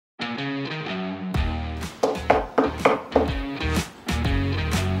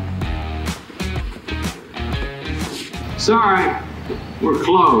Sorry, we're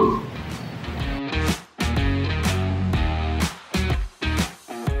closed.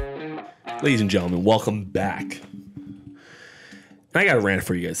 Ladies and gentlemen, welcome back. I got a rant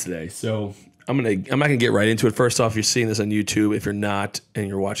for you guys today, so I'm not gonna get right into it. First off, you're seeing this on YouTube. If you're not and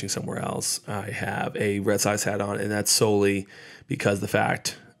you're watching somewhere else, I have a Red Sox hat on, and that's solely because the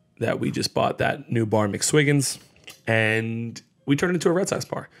fact that we just bought that new bar in McSwiggan's, and we turned it into a Red Sox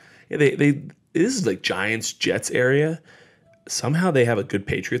bar. Yeah, this is like Giants Jets area. Somehow they have a good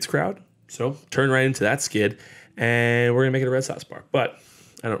Patriots crowd, so turn right into that skid, and we're gonna make it a Red Sox bar. But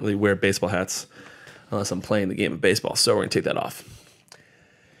I don't really wear baseball hats unless I'm playing the game of baseball, so we're gonna take that off.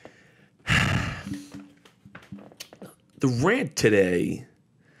 The rant today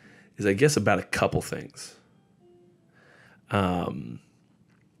is, I guess, about a couple things.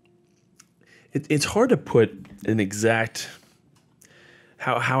 It's hard to put an exact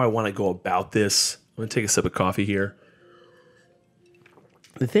how I want to go about this. I'm going to take a sip of coffee here.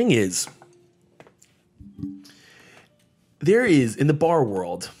 The thing is, there is, in the bar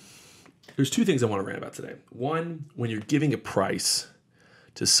world, there's two things I want to rant about today. One, when you're giving a price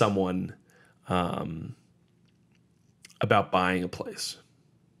to someone about buying a place.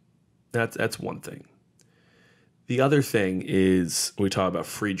 That's one thing. The other thing is we talk about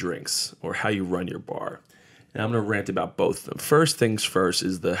free drinks or how you run your bar. And I'm going to rant about both of them. First things first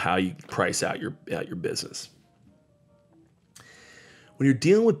is the how you price out your business. When you're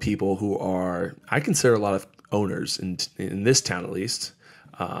dealing with people who are, I consider a lot of owners in this town at least,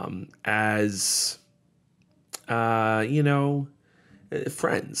 as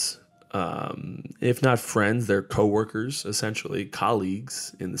friends. If not friends, they're coworkers, essentially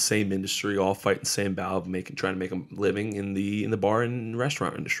colleagues in the same industry, all fighting the same battle, trying to make a living in the bar and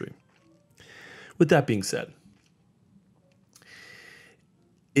restaurant industry. With that being said,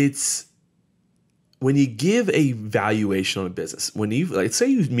 it's when you give a valuation on a business. When you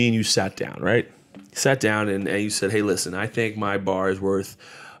say me and you sat down, right? You sat down and you said, "Hey, listen, I think my bar is worth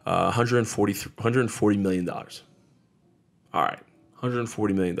 $140 million." All right.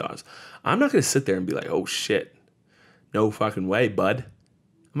 $140 million. I'm not going to sit there and be like, oh shit, no fucking way, bud.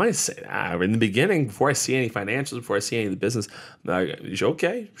 I might say that in the beginning, before I see any financials, before I see any of the business, I'm like,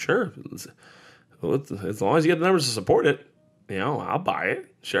 okay, sure. As long as you get the numbers to support it, I'll buy it.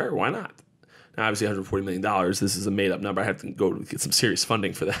 Sure, why not? Now, obviously, $140 million, this is a made-up number. I have to go get some serious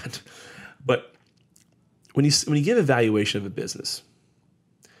funding for that. But when you give a valuation of a business,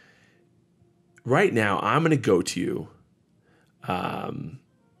 right now, I'm going to go to you. And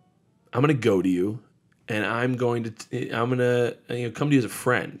I'm going to come to you as a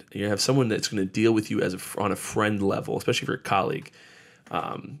friend. You're going to have someone that's going to deal with you on a friend level, especially if you're a colleague.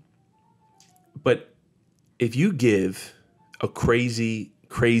 But if you give a crazy,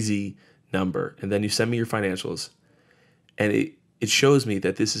 crazy number and then you send me your financials and it shows me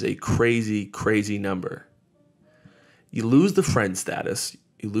that this is a crazy, crazy number, you lose the friend status.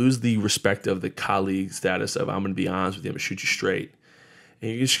 You lose the respect of the colleague status of, I'm going to be honest with you, I'm going to shoot you straight. And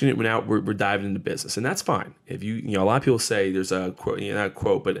you're just going to, now we're diving into business. And that's fine. If a lot of people say there's a quote, not a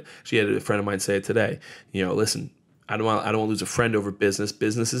quote, but she had a friend of mine say it today. Listen, I don't want to lose a friend over business.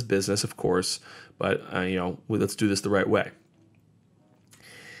 Business is business, of course. But, let's do this the right way.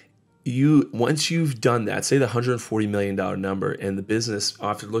 Once you've done that, say the $140 million number, and the business,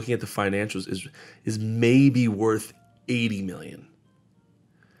 after looking at the financials, is maybe worth $80 million.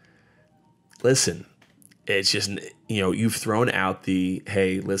 Listen, it's just, you've thrown out the,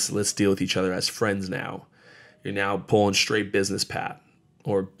 hey, let's deal with each other as friends now. You're now pulling straight business, Pat,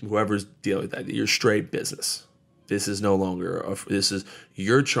 or whoever's dealing with that. You're straight business. This is no longer,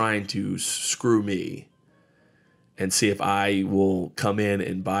 you're trying to screw me and see if I will come in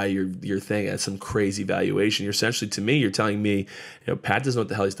and buy your thing at some crazy valuation. You're essentially, to me, you're telling me, Pat doesn't know what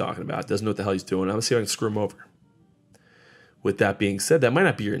the hell he's talking about, doesn't know what the hell he's doing. I'm going to see if I can screw him over. With that being said, that might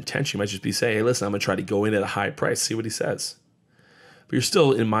not be your intention. You might just be saying, hey, listen, I'm going to try to go in at a high price, see what he says. But you're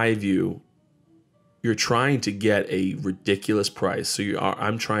still, in my view, you're trying to get a ridiculous price. So you're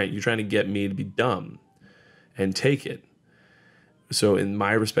trying to get me to be dumb and take it. So in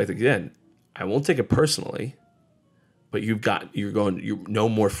my respect, again, I won't take it personally, but you're no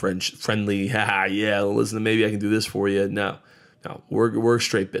more friendly. Yeah, listen, maybe I can do this for you. No, we're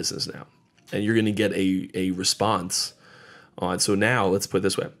straight business now. And you're going to get a response on. So now let's put it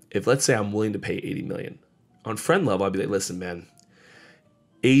this way. If let's say I'm willing to pay $80 million on friend level, I'd be like, listen, man,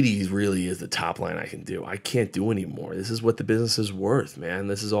 80 really is the top line I can do. I can't do anymore. This is what the business is worth, man.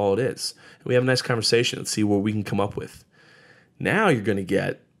 This is all it is. And we have a nice conversation and see what we can come up with. Now you're going to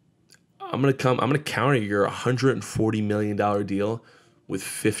get, I'm going to counter your $140 million deal with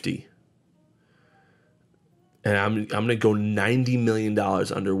 50. And I'm going to go $90 million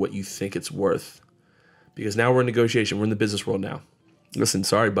under what you think it's worth. Because now we're in negotiation. We're in the business world now. Listen,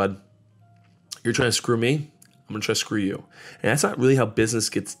 sorry, bud. You're trying to screw me. I'm going to try to screw you. And that's not really how business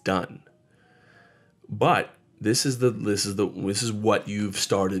gets done. But this is what you've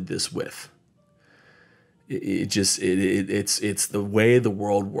started this with. It's the way the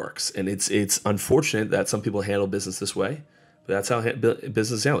world works, and it's unfortunate that some people handle business this way. But that's how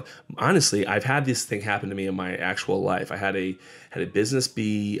business is handled. Honestly, I've had this thing happen to me in my actual life. I had a business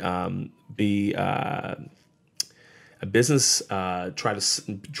try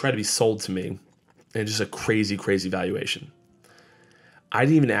to be sold to me, and just a crazy valuation. I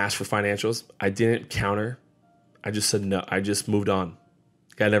didn't even ask for financials. I didn't counter. I just said no. I just moved on.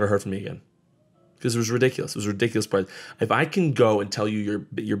 Guy never heard from me again because it was ridiculous. It was a ridiculous price. If I can go and tell you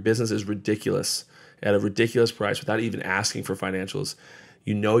your business is ridiculous at a ridiculous price without even asking for financials,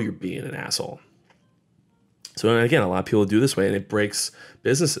 you know you're being an asshole. So again, a lot of people do this way, and it breaks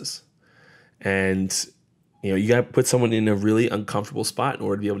businesses. And you got to put someone in a really uncomfortable spot in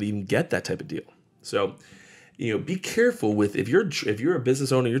order to be able to even get that type of deal. So, be careful with if you're a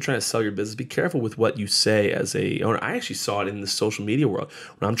business owner, you're trying to sell your business. Be careful with what you say as a owner. I actually saw it in the social media world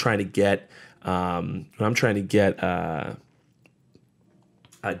when I'm trying to get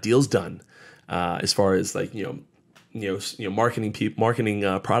deals done. As far as like marketing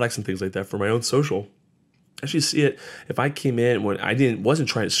products and things like that for my own social. I actually see it if I came in when wasn't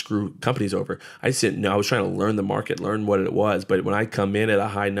trying to screw companies over. I just didn't know. I was trying to learn the market, learn what it was. But when I come in at a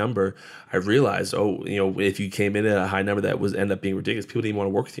high number, I realized, if you came in at a high number that was end up being ridiculous, people didn't want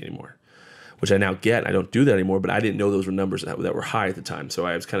to work with you anymore. Which I now get. I don't do that anymore, but I didn't know those were numbers that were high at the time. So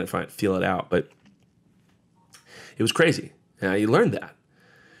I was kind of trying to feel it out. But it was crazy. And you learned that.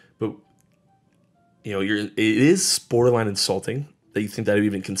 But it is borderline insulting that you think that I would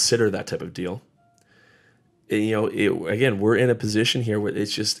even consider that type of deal. And, again, we're in a position here where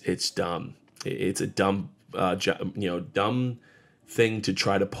it's dumb. It's a dumb, dumb thing to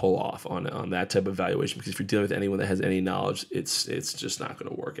try to pull off on that type of valuation. Because if you're dealing with anyone that has any knowledge, it's just not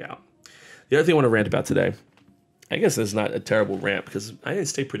going to work out. The other thing I want to rant about today, I guess it's not a terrible rant because I didn't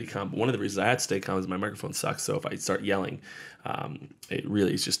stay pretty calm. But one of the reasons I had to stay calm is my microphone sucks. So if I start yelling, it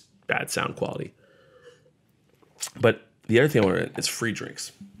really is just bad sound quality. But the other thing I want to rant is free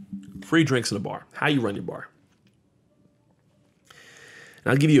drinks. Free drinks in a bar. How you run your bar.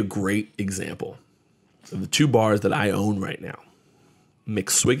 And I'll give you a great example of the two bars that I own right now.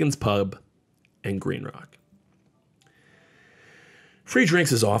 McSwiggan's Pub and Green Rock. Free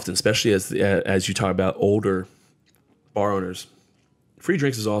drinks is often, especially as you talk about older bar owners, free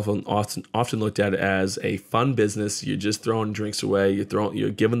drinks is often looked at as a fun business. You're just throwing drinks away. You're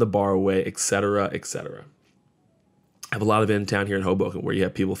giving the bar away, et cetera, et cetera. I have a lot of it in town here in Hoboken where you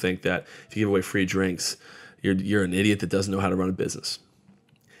have people think that if you give away free drinks, you're an idiot that doesn't know how to run a business.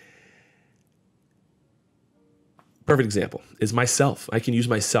 Perfect example is myself. I can use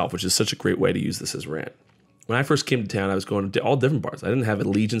myself, which is such a great way to use this as rant. When I first came to town, I was going to all different bars. I didn't have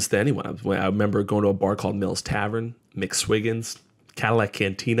allegiance to anyone. I remember going to a bar called Mills Tavern, McSwiggan's, Cadillac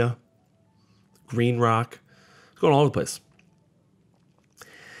Cantina, Green Rock. I was going all over the place.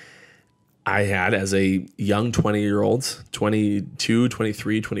 I had, as a young 20-year-old, 22,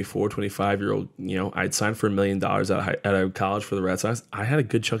 23, 24, 25-year-old, I'd signed for $1 million out of college for the Red Sox. I had a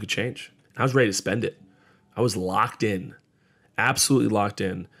good chunk of change. I was ready to spend it. I was locked in, absolutely locked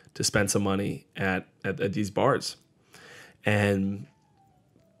in to spend some money at these bars. And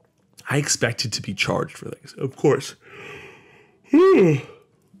I expected to be charged for things, of course. I,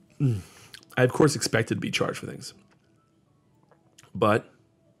 of course, expected to be charged for things. But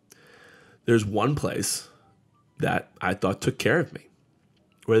there's one place that I thought took care of me,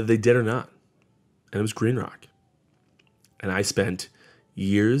 whether they did or not. And it was Green Rock. And I spent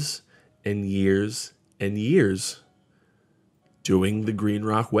years and years and years doing the Green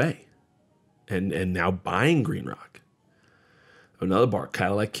Rock way. And now buying Green Rock. Another bar,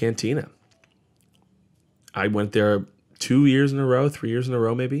 Cadillac Cantina. I went there 2 years in a row, 3 years in a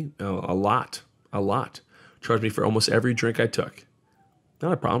row maybe. A lot. Charged me for almost every drink I took.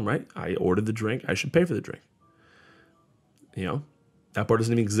 Not a problem, right? I ordered the drink. I should pay for the drink. That bar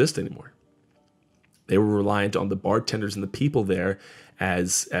doesn't even exist anymore. They were reliant on the bartenders and the people there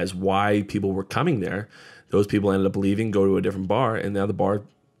as why people were coming there. Those people ended up leaving, go to a different bar, and now the bar,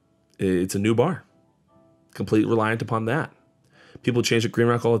 it's a new bar. Completely reliant upon that. People change at Green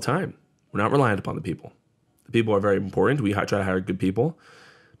Rock all the time. We're not reliant upon the people. The people are very important. We try to hire good people,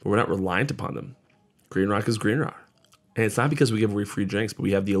 but we're not reliant upon them. Green Rock is Green Rock. And it's not because we give away free drinks, but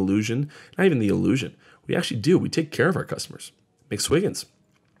we have the illusion, not even the illusion. We actually do. We take care of our customers. McSwiggan's.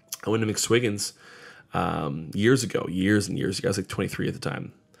 I went to McSwiggan's years and years ago. I was like 23 at the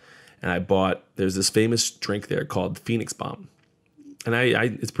time. And I bought, there's this famous drink there called Phoenix Bomb. And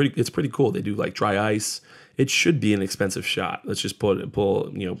it's pretty cool. They do like dry ice. It should be an expensive shot. Let's just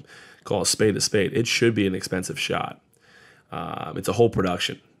call a spade a spade. It should be an expensive shot. It's a whole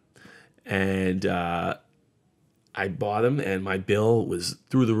production. And I bought them, and my bill was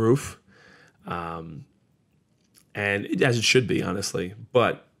through the roof. And as it should be, honestly,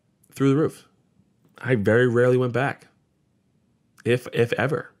 but through the roof. I very rarely went back, if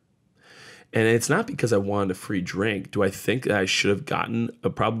ever. And it's not because I wanted a free drink. Do I think that I should have gotten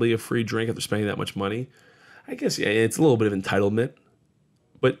probably a free drink after spending that much money? I guess, yeah, it's a little bit of entitlement.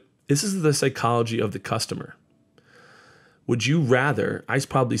 But this is the psychology of the customer. Would you rather, I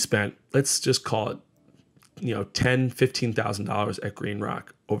probably spent, let's just call it, $10,000, $15,000 at Green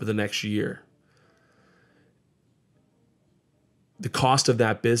Rock over the next year. The cost of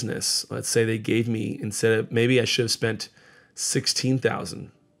that business, let's say they gave me, maybe I should have spent $16,000.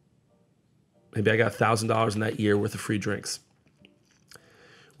 Maybe I got $1,000 in that year worth of free drinks.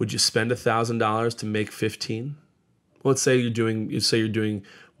 Would you spend $1,000 to make 15? Well, let's say you're doing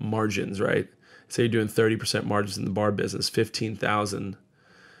margins, right? Say you're doing 30% margins in the bar business, 15,000.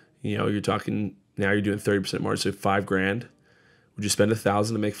 You're talking now you're doing 30% margins, so $5,000. Would you spend $1,000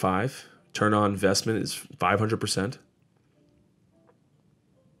 to make 5? Turn on investment is 500%.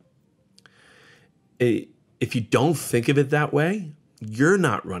 If you don't think of it that way, you're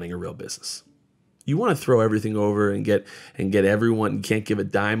not running a real business. You want to throw everything over and get everyone, you can't give a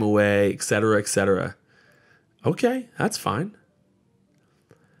dime away, et cetera, et cetera. Okay, that's fine.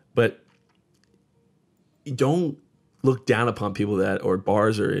 But you don't look down upon people or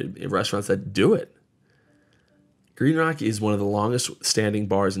bars or in restaurants that do it. Green Rock is one of the longest standing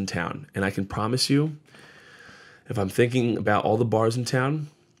bars in town. And I can promise you, if I'm thinking about all the bars in town,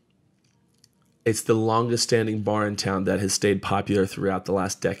 it's the longest standing bar in town that has stayed popular throughout the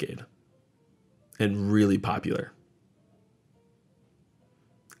last decade. And really popular.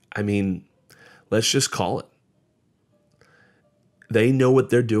 I mean, let's just call it. They know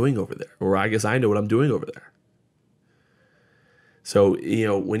what they're doing over there. Or I guess I know what I'm doing over there. So,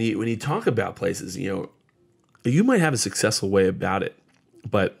 when you talk about places, you might have a successful way about it,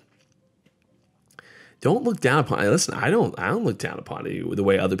 but don't look down upon it. Listen, I don't look down upon it, the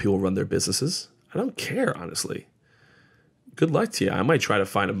way other people run their businesses. I don't care, honestly. Good luck to you. I might try to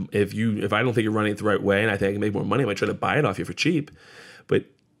find if I don't think you're running it the right way and I think I can make more money, I might try to buy it off you for cheap. But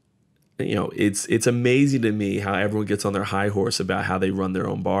it's amazing to me how everyone gets on their high horse about how they run their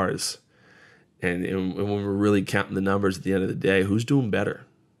own bars. And when we're really counting the numbers at the end of the day, who's doing better?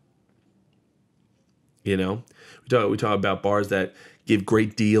 We talk about bars that give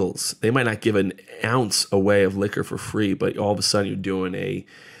great deals. They might not give an ounce away of liquor for free, but all of a sudden you're doing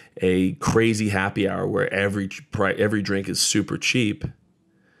a crazy happy hour where every drink is super cheap.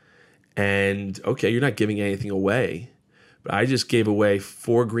 And okay, you're not giving anything away, but I just gave away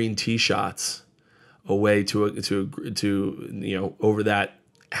 4 green tea shots away to over that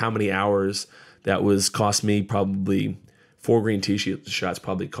how many hours that was cost me probably 4 green tea shots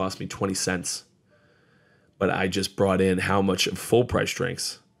probably cost me 20 cents. But I just brought in how much of full price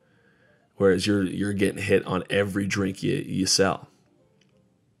drinks, whereas you're getting hit on every drink you sell.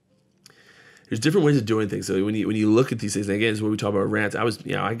 There's different ways of doing things. So when you look at these things, and again, this is what we talk about rants.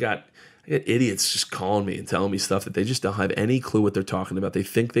 I got idiots just calling me and telling me stuff that they just don't have any clue what they're talking about. They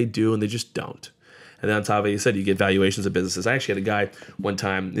think they do, and they just don't. And then on top of it, you said you get valuations of businesses. I actually had a guy one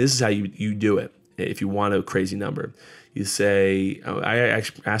time. This is how you do it if you want a crazy number. You say, I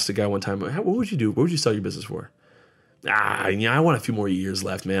actually asked a guy one time, what would you do? What would you sell your business for? I want a few more years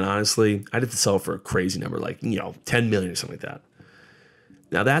left, man. Honestly, I'd have to sell for a crazy number, like 10 million or something like that.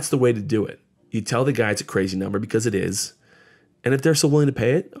 Now that's the way to do it. You tell the guy it's a crazy number because it is. And if they're so willing to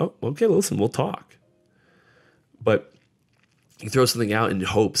pay it, oh, okay, listen, we'll talk. But you throw something out in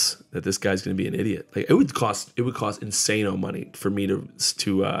hopes that this guy's going to be an idiot. Like it would cost insane money for me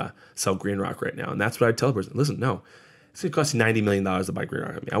to sell Green Rock right now. And that's what I tell a person. Listen, no, it's going to cost you $90 million to buy Green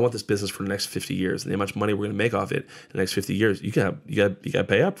Rock. I want this business for the next 50 years. And how much money we're going to make off it in the next 50 years, you got to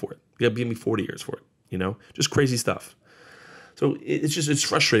pay up for it. You got to give me 40 years for it, just crazy stuff. So it's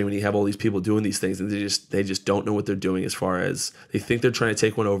frustrating when you have all these people doing these things and they just don't know what they're doing as far as they think they're trying to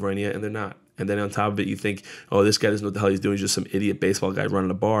take one over on you and they're not. And then on top of it, you think, oh, this guy doesn't know what the hell he's doing. He's just some idiot baseball guy running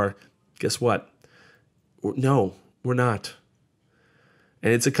a bar. Guess what? No, we're not.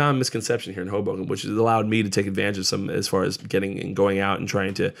 And it's a common misconception here in Hoboken, which has allowed me to take advantage of some as far as getting and going out and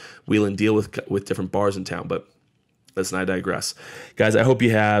trying to wheel and deal with different bars in town. But listen, I digress. Guys, I hope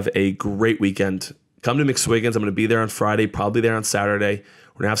you have a great weekend. Come to McSwiggan's. I'm going to be there on Friday, probably there on Saturday.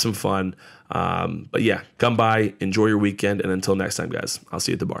 We're We're going to have some fun. But yeah, come by, enjoy your weekend. And until next time, guys, I'll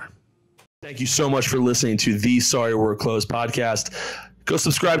see you at the bar. Thank you so much for listening to the Sorry We're Closed podcast. Go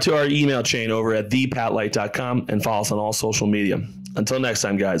subscribe to our email chain over at thepatlight.com and follow us on all social media. Until next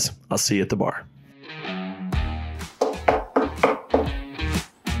time, guys, I'll see you at the bar.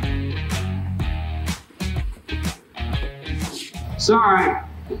 Sorry,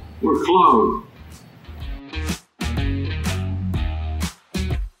 we're closed.